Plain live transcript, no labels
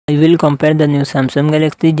will compare the new Samsung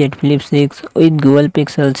Galaxy Z Flip 6 with Google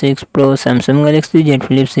Pixel 6 Pro. Samsung Galaxy Z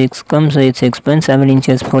Flip 6 comes with 6.7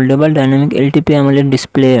 inches foldable dynamic LTP AMOLED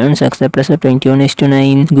display and success ratio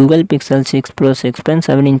 21:9. Google Pixel 6 Pro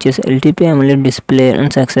 6.7 inches LTP AMOLED display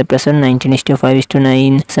and success ratio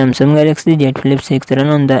 19:5:9. Samsung Galaxy Z Flip 6 run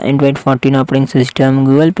on the Android 14 operating system.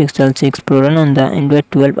 Google Pixel 6 Pro run on the Android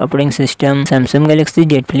 12 operating system. Samsung Galaxy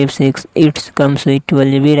Z Flip 6 it comes with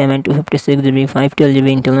 12GB RAM and 256GB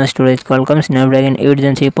 512GB internal storage. Qualcomm Snapdragon 8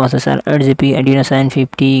 Gen 3 processor, 8GB Adreno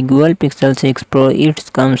 750. Google Pixel 6 Pro it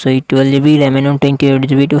comes with 12GB RAM and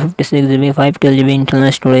 128GB 256GB 512GB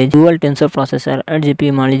internal storage. Google Tensor processor,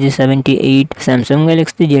 8GB Mali G78. Samsung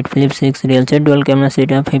Galaxy Z Flip 6 real set dual camera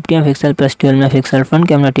setup, 50MP plus 12MP front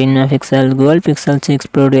camera 10MP. Google Pixel 6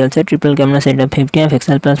 Pro real set triple camera setup,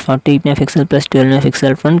 50MP plus 48MP plus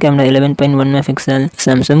 12MP front camera 11.1MP.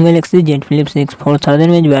 Samsung Galaxy Z Flip 6 4000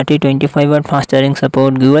 mAh battery, 25W fast charging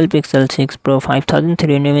support. Google Pixel 6 Pro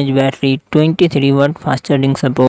 5300 mAh battery, 23W fast charging support.